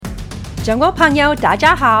中国朋友大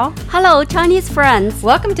家好 Hello Chinese friends,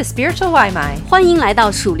 Welcome to Spiritual 外卖欢迎来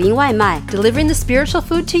到属灵外卖 Delivering the spiritual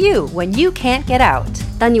food to you when you can't get out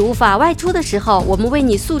当你无法外出的时候，我们为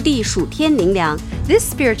你速递属天灵粮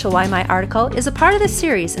This Spiritual 外卖 article is a part of the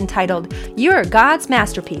series entitled You're God's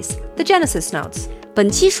Masterpiece, the Genesis Notes 本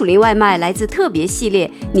期属灵外卖来自特别系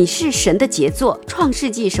列你是神的杰作创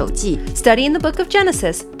世纪手记 Studying the book of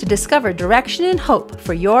Genesis to discover direction and hope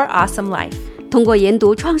for your awesome life通过研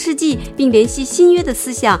读创世纪并联系新约的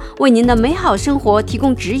思想为您的美好生活提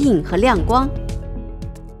供指引和亮光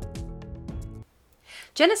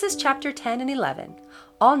Genesis chapter 10 and 11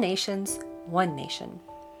 All nations, one nation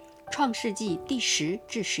创世纪第10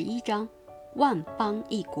至11章万邦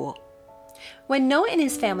一国 When Noah and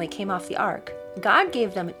his family came off the ark, God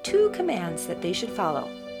gave them 2 commands that they should follow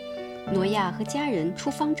挪亚和家人出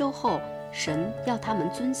方舟后神要他们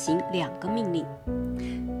遵行2个命令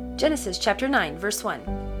Genesis chapter 9, verse 1.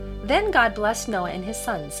 Then God blessed Noah and his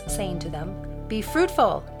sons, saying to them, Be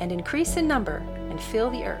fruitful and increase in number, and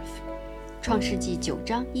fill the earth. 创世纪9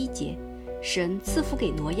章1节，神赐福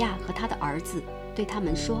给挪亚和他的儿子，对他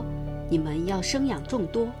们说：你们要生养众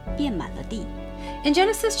多，遍满了地。In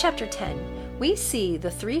Genesis chapter 10, we see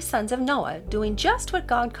the 3 sons of Noah doing just what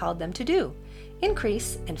God called them to do,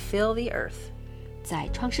 increase and fill the earth. 在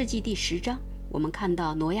创世纪第10章。我们看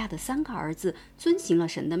到挪亚的3个儿子遵行了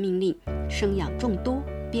神的命令，生养众多，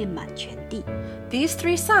遍满全地。These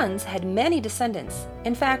 3 sons had many descendants.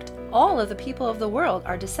 In fact, all of the people of the world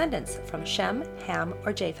are descendants from Shem, Ham,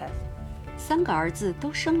 or Japheth. 3个儿子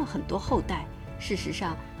都生了很多后代。事实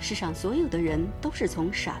上，世上所有的人都是从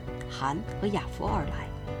闪、含和雅弗而来。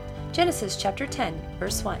Genesis chapter 10,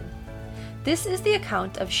 verse 1. This is the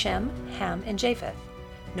account of Shem, Ham, and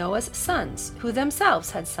Japheth.Noah's sons, who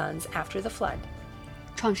themselves had sons after the flood.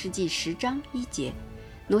 创世纪10章1节，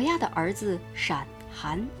挪亚的儿子闪、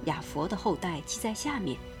含、雅弗的后代记在下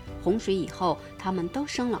面。洪水以后，他们都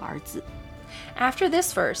生了儿子。After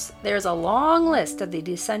this verse, there is a long list of the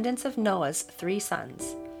descendants of Noah's 3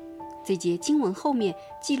 sons. 这节经文后面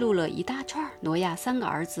记录了一大串挪亚3个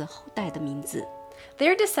儿子后代的名字。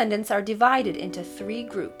Their descendants are divided into 3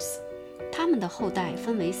 groups. 他们的后代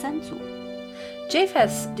分为3组。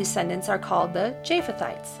Japheth's descendants are called the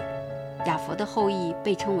Japhethites. 雅弗的后裔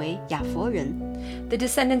被称为雅弗人。The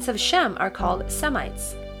descendants of Shem are called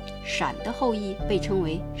Semites. 闪的后裔被称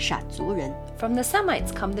为闪族人。From the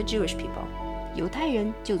Semites come the Jewish people. 犹太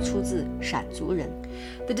人就出自闪族人。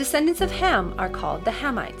The descendants of Ham are called the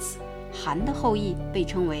Hamites. 含的后裔被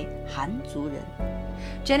称为含族人。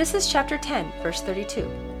Genesis chapter 10, verse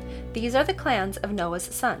 32.These are the clans of Noah's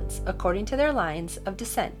sons, according to their lines of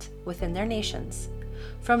descent within their nations.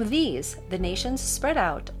 From these, the nations spread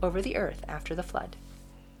out over the earth after the flood.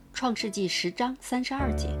 创世纪10章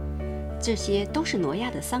32节，这些都是挪亚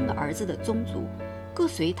的3个儿子的宗族，各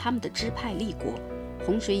随他们的支派立国。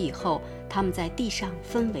洪水以后，他们在地上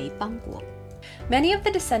分为邦国。Many of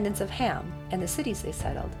the descendants of Ham and the cities they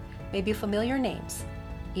settled may be familiar names: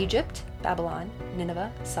 Egypt, Babylon, Nineveh,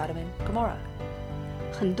 Sodom and Gomorrah.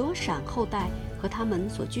很多闪后代和他们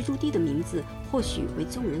所居住地的名字或许为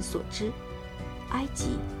众人所知：埃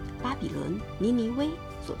及、巴比伦、尼尼微、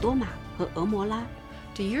索多玛和俄摩拉。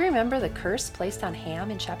Do you remember the curse placed on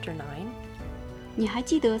Ham in chapter 9? 你还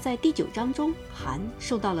记得在第9章中，含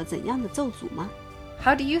受到了怎样的咒诅吗？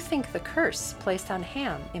 How do you think the curse placed on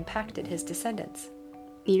Ham impacted his descendants?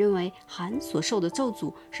 你认为含所受的咒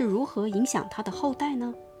诅是如何影响他的后代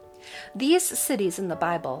呢？ These cities in the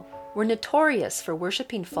Bible.were notorious for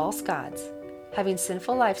worshiping false gods, having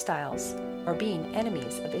sinful lifestyles, or being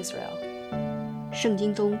enemies of Israel. 圣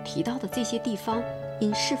经中提到的这些地方，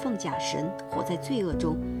因侍奉假神，活在罪恶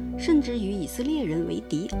中，甚至与以色列人为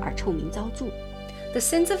敌而臭名昭著。The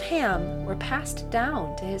sins of Ham were passed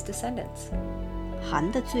down to his descendants.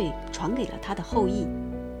 含的罪传给了他的后裔。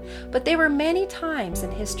But there were many times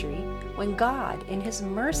in history when God, in his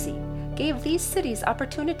mercy,gave these cities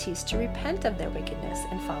opportunities to repent of their wickedness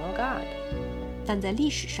and follow God. 但在历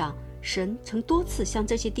史上，神曾多次向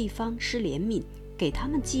这些地方施怜悯，给他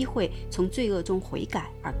们机会从罪恶中悔改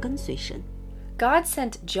而跟随神。God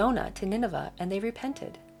sent Jonah to Nineveh and they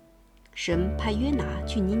repented. 神派约拿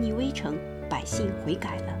去尼尼微城，百姓悔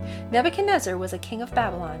改了。Nebuchadnezzar was a king of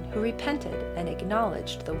Babylon who repented and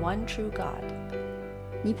acknowledged the one true God.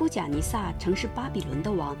 尼布甲尼撒曾是巴比伦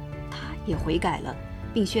的王，他也悔改了。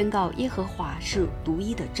并宣告耶和华是独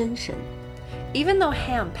一的真神。Even though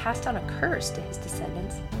Ham passed on a curse to his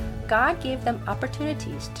descendants, God gave them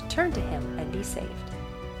opportunities to turn to him and be saved.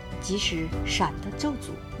 即使闪的咒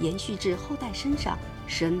诅延续至后代身上，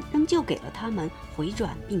神仍旧给了他们回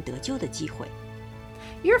转并得救的机会。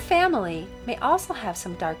Your family may also have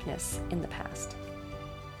some darkness in the past.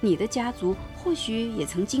 你的家族或许也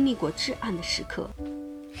曾经历过至暗的时刻。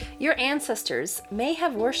Your ancestors may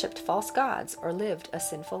have worshipped false gods or lived a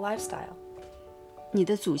sinful lifestyle. 你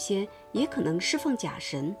的祖先也可能侍奉假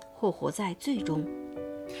神或活在罪中。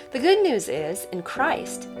The good news is, in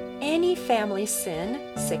Christ, any family's sin,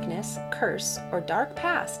 sickness, curse, or dark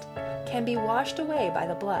past can be washed away by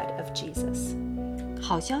the blood of Jesus.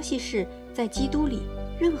 好消息是，在基督里，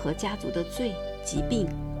任何家族的罪、疾病、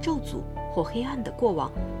咒诅或黑暗的过往，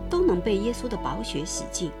都能被耶稣的宝血洗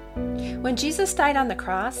净。When Jesus died on the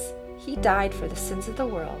cross, he died for the sins of the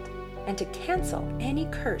world and to cancel any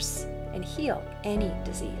curse and heal any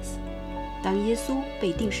disease. 当耶稣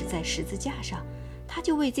被钉死在十字架上，他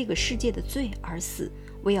就为这个世界的罪而死，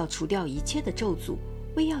为要除掉一切的咒诅，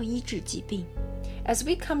为要医治疾病。As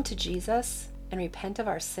we come to Jesus and repent of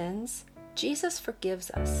our sins, Jesus forgives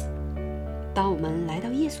us. 当我们来到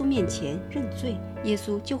耶稣面前认罪，耶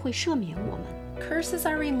稣就会赦免我们。Curses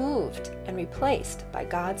are removed and replaced by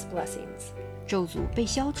God's blessings. 咒诅被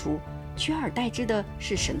消除，取而代之的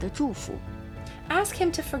是神的祝福。Ask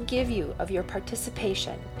Him to forgive you of your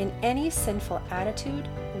participation in any sinful attitude,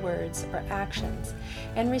 words, or actions,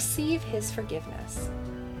 and receive His forgiveness.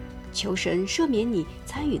 求神赦免你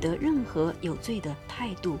参与的任何有罪的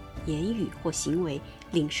态度、言语或行为，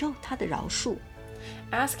领受他的饶恕。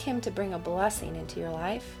Ask Him to bring a blessing into your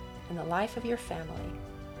life and the life of your family.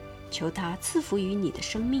 求他赐福于你的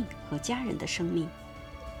生命和家人的生命。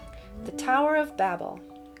The Tower of Babel.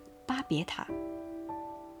 巴别塔。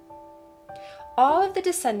All of the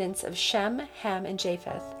descendants of Shem, Ham, and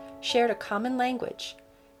Japheth shared a common language,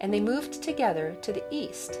 and they moved together to the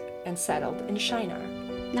east and settled in Shinar.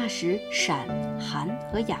 那时，闪、含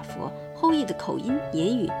和雅弗后裔的口音、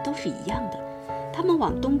言语都是一样的。他们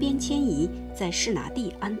往东边迁移，在示拿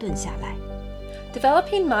地安顿下来。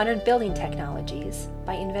Developing modern building technologies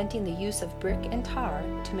by inventing the use of brick and tar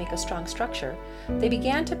to make a strong structure, they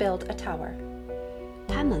began to build a tower.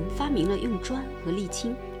 他们发明了用砖和沥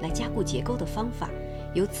青来加固结构的方法，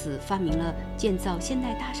由此发明了建造现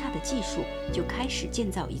代大厦的技术，就开始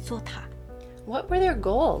建造一座塔。What were their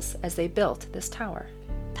goals as they built this tower?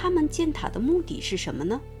 他们建塔的目的是什么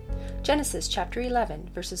呢？ Genesis chapter 11,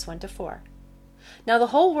 verses 1 to 4. Now the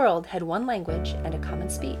whole world had one language and a common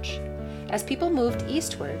speech. As people moved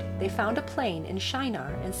eastward, they found a plain in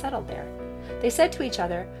Shinar and settled there. They said to each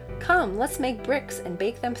other, "Come, let's make bricks and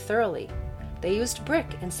bake them thoroughly." They used brick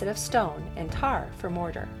instead of stone and tar for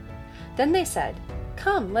mortar. Then they said,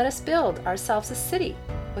 "Come, let us build ourselves a city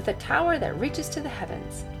with a tower that reaches to the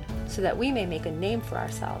heavens, so that we may make a name for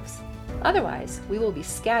ourselves. Otherwise, we will be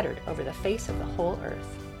scattered over the face of the whole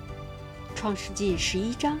earth." 创世纪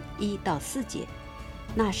11章1到4节。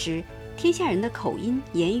那时，天下人的口音、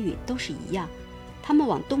言语都是一样。他们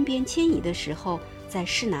往东边迁移的时候，在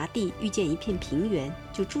示拿地遇见一片平原，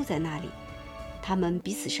就住在那里。他们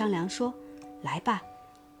彼此商量说：“来吧，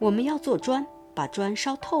我们要做砖，把砖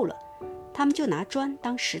烧透了。”他们就拿砖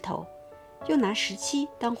当石头，又拿石漆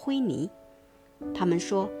当灰泥。他们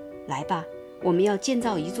说：“来吧，我们要建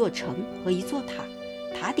造一座城和一座塔，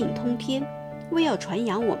塔顶通天，为要传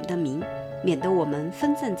扬我们的名，免得我们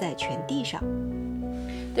分散在全地上。”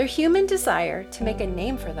 Their human desire to make a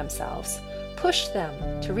name for themselves pushed them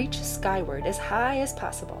to reach skyward as high as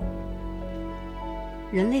possible.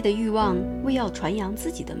 人类的欲望为要传扬自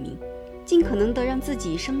己的名，尽可能地让自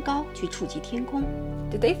己升高，去触及天空。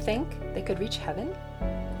Did they think they could reach heaven?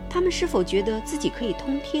 他们是否觉得自己可以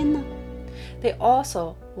通天呢？ They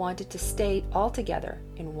also wanted to stay all together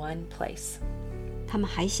in one place. 他们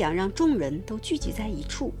还想让众人都聚集在一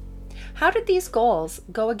处。How did these goals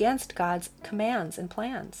go against God's commands and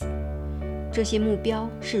plans? 这些目标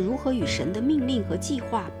是如何与神的命令和计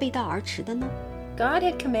划背道而驰的呢？ God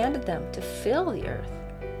had commanded them to fill the earth,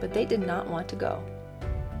 but they did not want to go.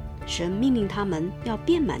 神命令他们要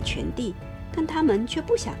遍满全地，但他们却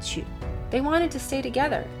不想去。They wanted to stay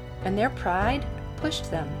together, and their pride pushed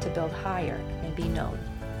them to build higher and be known.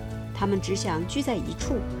 他们只想聚在一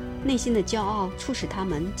处，内心的骄傲促使他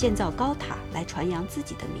们建造高塔来传扬自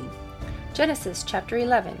己的名。Genesis chapter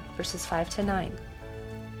 11, verses 5 to 9.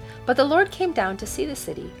 But the Lord came down to see the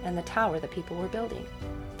city and the tower the people were building.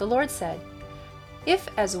 The Lord said, "If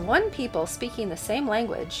as one people speaking the same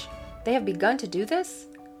language, they have begun to do this,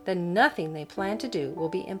 then nothing they plan to do will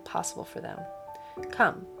be impossible for them.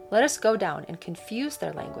 Come, let us go down and confuse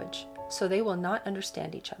their language, so they will not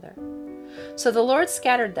understand each other." So the Lord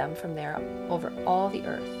scattered them from there over all the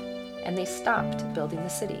earth, and they stopped building the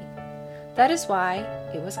city. That is why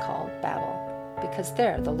it was called Babel, because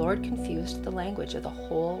there the Lord confused the language of the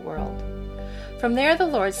whole world. From there the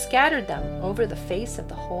Lord scattered them over the face of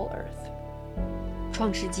the whole earth.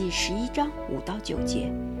 创世纪11章5到9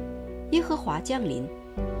节，耶和华降临，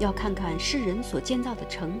要看看世人所建造的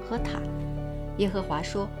城和塔。耶和华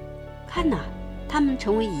说：看哪，他们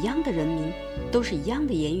成为一样的人民，都是一样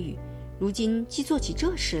的言语。如今既做起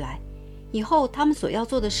这事来，以后他们所要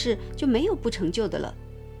做的事就没有不成就的了。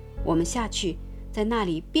我们下去，在那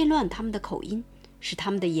里变乱他们的口音，使他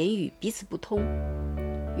们的言语彼此不通。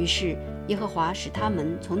于是耶和华使他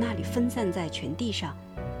们从那里分散在全地上，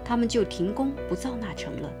他们就停工不造那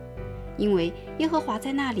城了。因为耶和华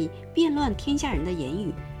在那里变乱天下人的言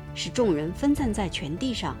语，使众人分散在全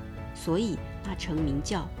地上，所以那城名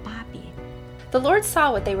叫巴别。The Lord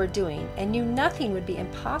saw what they were doing and knew nothing would be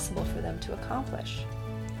impossible for them to accomplish.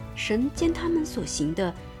 神见他们所行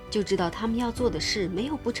的，就知道他们要做的事没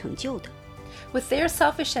有不成就的。With their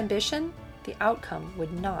selfish ambition, the outcome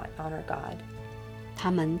would not honor God. 他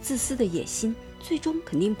们自私的野心，最终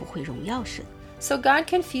肯定不会荣耀神。So God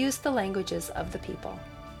confused the languages of the people.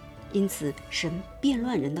 因此，神变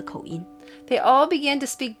乱人的口音。They all began to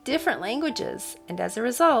speak different languages, and as a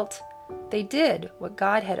result, they did what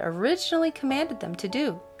God had originally commanded them to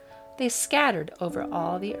do. They scattered over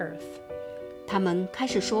all the earth. 他们开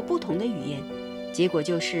始说不同的语言，结果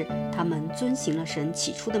就是他们遵行了神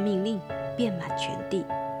起初的命令，遍满全地。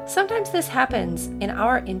Sometimes this happens in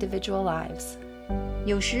our individual lives.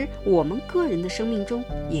 有时我们个人的生命中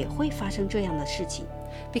也会发生这样的事情。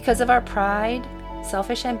Because of our pride,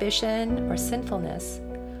 selfish ambition, or sinfulness,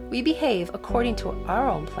 we behave according to our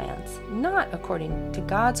own plans, not according to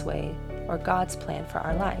God's way or God's plan for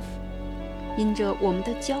our life. 因着我们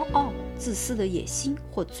的骄傲、自私的野心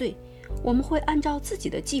或罪，我们会按照自己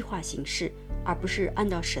的计划行事，而不是按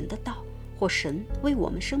照神的道或神为我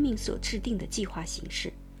们生命所制定的计划行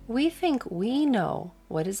事。We think we know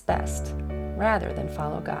what is best rather than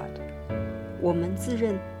follow God. 我们自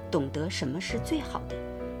认懂得什么是最好的，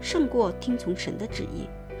胜过听从神的旨意。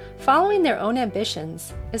Following their own ambitions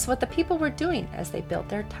is what the people were doing as they built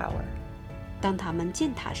their tower. 当他们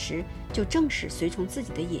建塔时，就正是随从自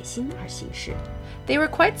己的野心而行事。They were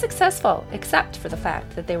quite successful, except for the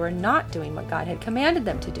fact that they were not doing what God had commanded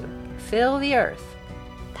them to do, fill the earth.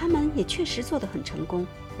 他们也确实做得很成功，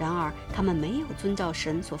然而他们没有遵照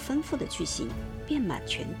神所吩咐的去行，遍满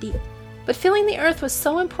全地。But filling the earth was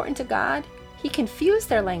so important to God, He confused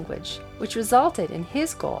their language, which resulted in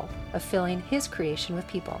His goal of filling His creation with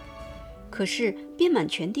people. 可是遍满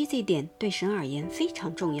全地这一点对神而言非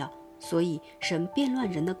常重要，所以神变乱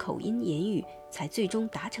人的口音言语，才最终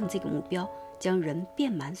达成这个目标，将人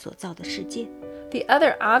遍满所造的世界。The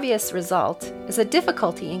other obvious result is a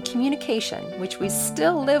difficulty in communication, which we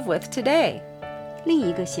still live with today. 另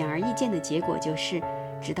一个显而易见的结果就是，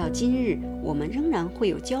直到今日，我们仍然会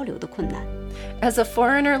有交流的困难。As a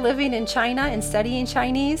foreigner living in China and studying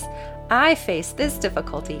Chinese, I face this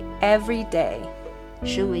difficulty every day.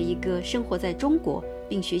 身为一个生活在中国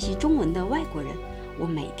并学习中文的外国人，我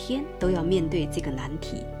每天都要面对这个难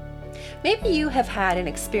题。Maybe you have had an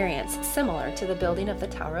experience similar to the building of the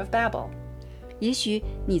Tower of Babel. 也许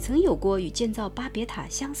你曾有过与建造巴别塔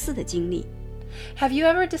相似的经历。Have you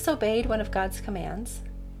ever disobeyed one of God's commands?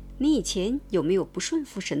 你以前有没有不顺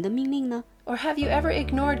服神的命令呢？ Or have you ever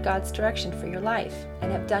ignored God's direction for your life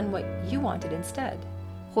and have done what you wanted instead?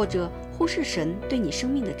 或者忽视神对你生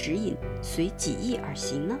命的指引，随己意而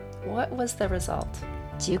行呢？ What was the result?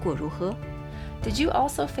 结果如何？ Did you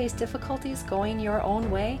also face difficulties going your own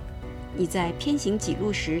way? 你在偏行己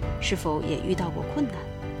路时，是否也遇到过困难？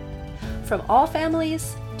 From all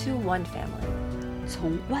families to one family.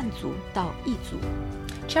 从万族到一族。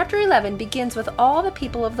Chapter 11 begins with all the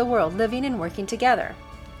people of the world living and working together.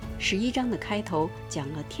 11章的开头讲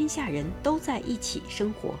了天下人都在一起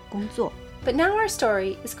生活工作。But now our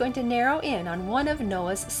story is going to narrow in on one of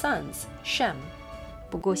Noah's sons, Shem.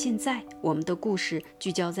 不过现在我们的故事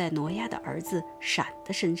聚焦在挪亚的儿子闪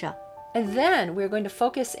的身上。And then we're going to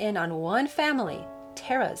focus in on one family,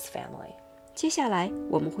 Terah's family. 接下来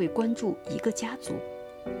我们会关注一个家族，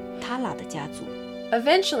塔拉的家族。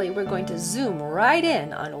Eventually, we're going to zoom right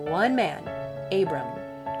in on one man, Abram.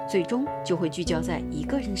 最终就会聚焦在一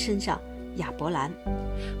个人身上，亚伯兰。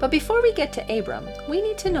But before we get to Abram, we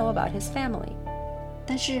need to know about his family.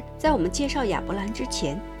 但是在我们介绍亚伯兰之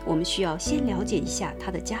前，我们需要先了解一下他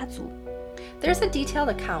的家族。There's a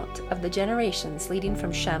detailed account of the generations leading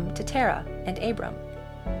from Shem to Terah and Abram.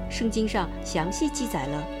 圣经上详细记载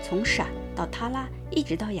了从闪到他拉，一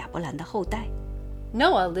直到亚伯兰的后代。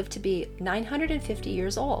Noah lived to be 950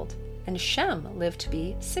 years old, and Shem lived to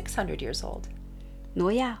be 600 years old.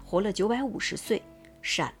 挪亚活了950岁，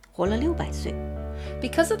闪活了600岁。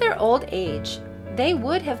Because of their old age, They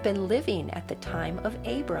would have been living at the time of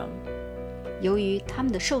Abram. 由于他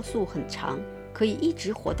们的寿数很长，可以一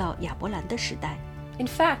直活到亚伯兰的时代。In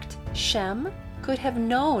fact, Shem could have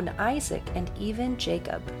known Isaac and even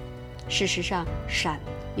Jacob. 事实上，闪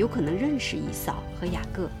有可能认识以扫和雅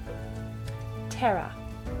各。Terah.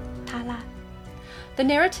 他拉。The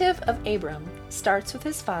narrative of Abram starts with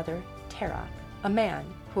his father, Terah, a man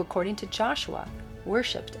who, according to Joshua,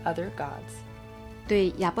 worshipped other gods. 对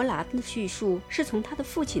亚伯兰的叙述是从他的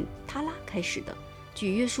父亲他拉开始的。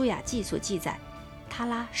据约书亚记所记载，他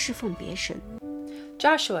拉侍奉别神。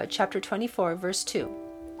Joshua chapter 24, verse 2.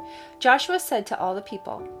 Joshua said to all the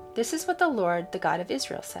people, "This is what the Lord, the God of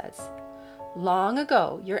Israel, says. Long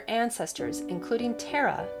ago, your ancestors, including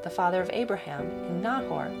Terah, the father of Abraham, and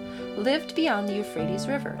Nahor, lived beyond the Euphrates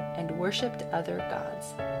River and worshipped other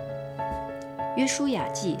gods." 约书亚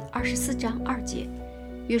记24章2节，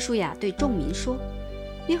约书亚对众民说：“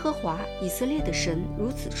耶和华以色列的神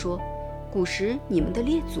如此说：古时你们的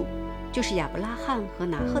列祖，就是亚伯拉罕和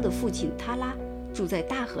拿鹤的父亲他拉，住在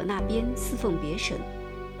大河那边侍奉别神。”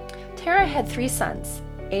 Terah had 3 sons,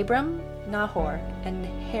 Abram, Nahor, and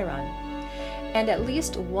Haran, and at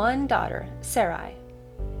least 1 daughter, Sarai.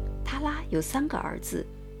 他拉有3个儿子，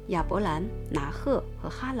亚伯兰、拿鹤和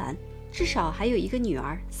哈兰，至少还有一个女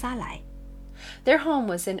儿撒来。Their home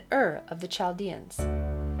was in Ur of the Chaldeans.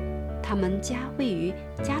 他们家位于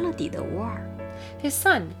加勒底的乌尔。His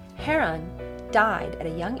son, Haran, died at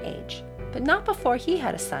a young age, but not before he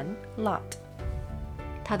had a son, Lot.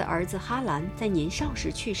 他的儿子哈兰在年少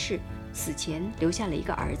时去世，死前留下了一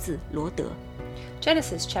个儿子罗德。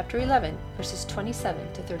Genesis chapter 11, verses 27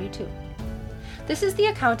 to 32. This is the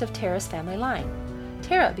account of Terah's family line.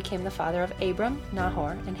 Terah became the father of Abram,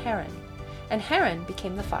 Nahor, and Haran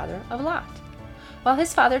became the father of Lot. While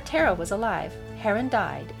his father Terah was alive, Haran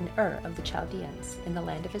died in Ur of the Chaldeans, in the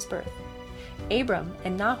land of his birth. Abram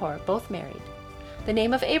and Nahor both married. The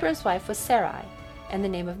name of Abram's wife was Sarai, and the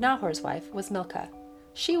name of Nahor's wife was Milcah.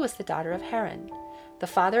 She was the daughter of Haran, the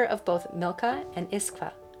father of both Milcah and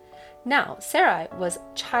Iscah. Now Sarai was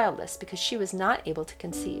childless because she was not able to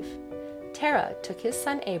conceive. Terah took his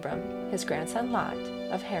son Abram, his grandson Lot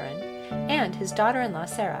of Haran, and his daughter-in-law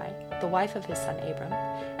Sarai, the wife of his son Abram,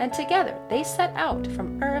 and together they set out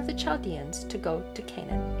from Ur of the Chaldeans to go to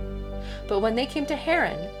Canaan. But when they came to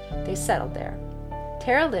Haran, they settled there.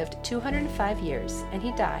 Terah lived 205 years, and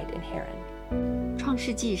he died in Haran. 创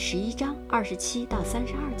世纪11章27到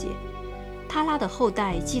32节，他拉的后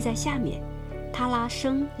代记在下面：他拉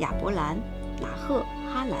生亚伯兰、拿鹤、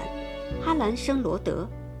哈兰，哈兰生罗德。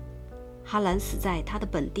哈兰死在他的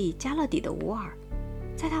本地加勒底的乌尔，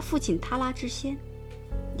在他父亲他拉之先。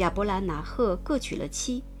亚伯兰、拿鹤各娶了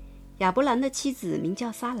妻，亚伯兰的妻子名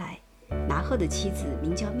叫撒来，拿鹤的妻子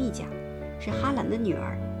名叫密甲，是哈兰的女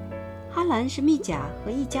儿。哈兰是密甲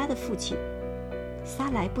和一家的父亲。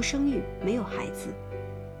撒来不生育，没有孩子。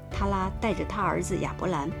他拉带着他儿子亚伯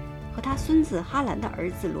兰和他孙子哈兰的儿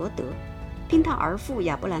子罗德，并他儿父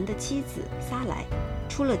亚伯兰的妻子撒来，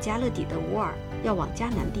出了加勒底的乌尔，要往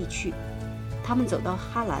迦南地去。他们走到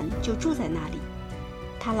哈兰，就住在那里。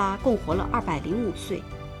他拉共活了205岁，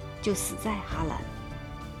就死在哈兰。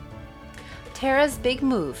Terah's big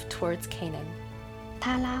move towards Canaan.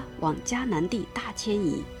 他拉往迦南地大迁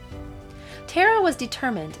移。Terah was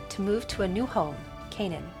determined to move to a new home,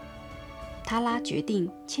 Canaan. 他拉决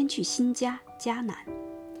定迁去新家迦南。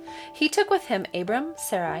He took with him Abram,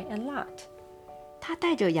 Sarai, and Lot. 他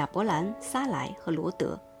带着亚伯兰、撒来和罗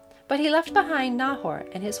德， But he left behind Nahor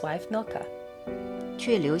and his wife Milcah.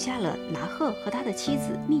 却留下了拿鹤和他的妻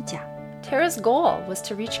子密甲。Terah's goal was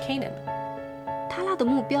to reach Canaan. 他拉的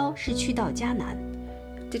目标是去到迦南。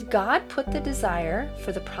Did God put the desire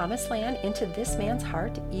for the promised land into this man's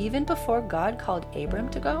heart even before God called Abram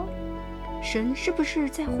to go? 神是不是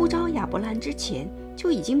在呼召亚伯兰之前，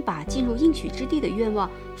就已经把进入应许之地的愿望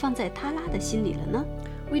放在他拉的心里了呢？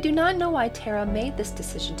 We do not know why Terah made this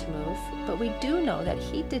decision to move, but we do know that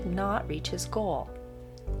he did not reach his goal.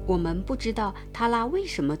 我们不知道他拉为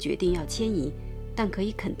什么决定要迁移，但可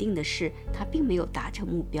以肯定的是，他并没有达成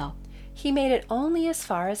目标。He made it only as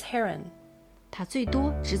far as Haran. 他最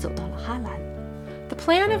多只走到了哈兰。The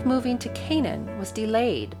plan of moving to Canaan was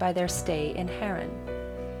delayed by their stay in Haran.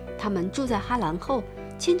 他们住在哈兰后，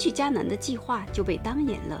迁去迦南的计划就被当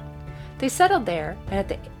延了。They settled there, and at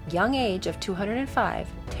the young age of 205,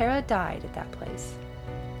 Terah died at that place.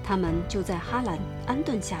 他们就在哈兰安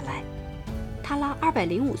顿下来。他拉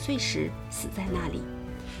205岁时死在那里。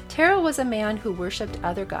Terah was a man who worshipped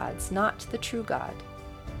other gods, not the true God.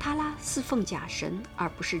 他拉侍奉假神，而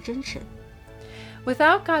不是真神。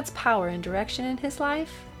Without God's power and direction in his life,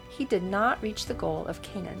 he did not reach the goal of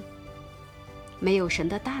Canaan. 没有神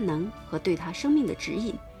的大能和对他生命的指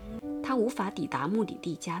引，他无法抵达目的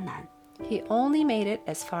地迦南。 He only made it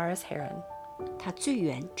as far as Haran. 他最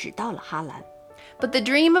远只到了哈兰。 But the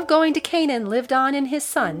dream of going to Canaan lived on in his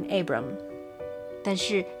son, Abram. 但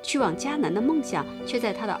是去往迦南的梦想却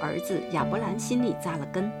在他的儿子亚伯兰心里扎了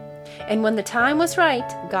根。 And when the time was right,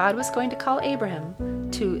 God was going to call Abraham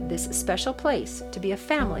to this special place to be a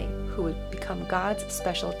family who would become God's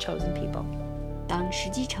special chosen people. 当时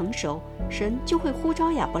机成熟，神就会呼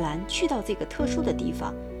召亚伯兰去到这个特殊的地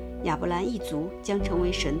方，亚伯兰一族将成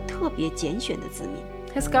为神特别拣选的子民。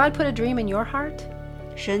 Has God put a dream in your heart?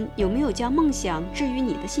 神有没有将梦想置于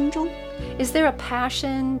你的心中？ Is there a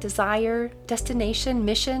passion, desire, destination,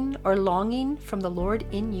 mission, or longing from the Lord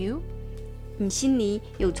in you? 你心里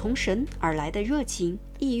有从神而来的热情、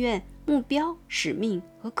意愿、目标、使命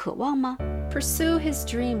和渴望吗？ Pursue His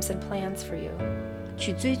dreams and plans for you.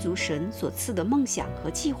 去追逐神所赐的梦想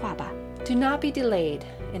和计划吧。 Do not be delayed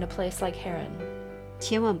in a place like Haran.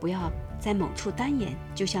 千万不要在某处单言，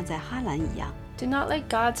就像在哈兰一样。 Do not let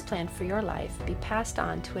God's plan for your life be passed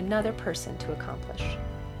on to another person to accomplish.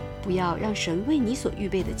 不要让神为你所预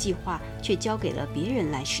备的计划，却交给了别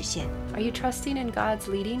人来实现。 Are you trusting in God's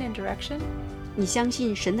leading and direction? 你相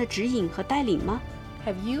信神的指引和带领吗？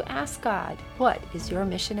 Have you asked God, what is your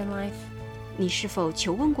mission in life? 你是否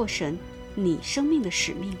求问过神，你生命的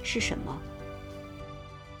使命是什么？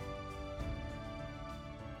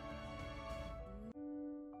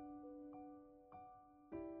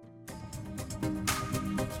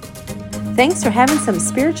 Thanks for having some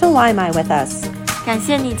spiritual Limai with us. 感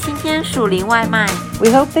谢你今天属灵外卖， We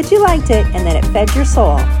hope that you liked it and that it fed your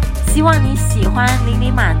soul. 希望你喜欢，灵里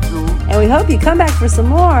满足， And we hope you come back for some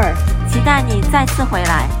more. 期待你再次回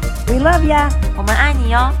来， We love ya. 我们爱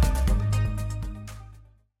你哟。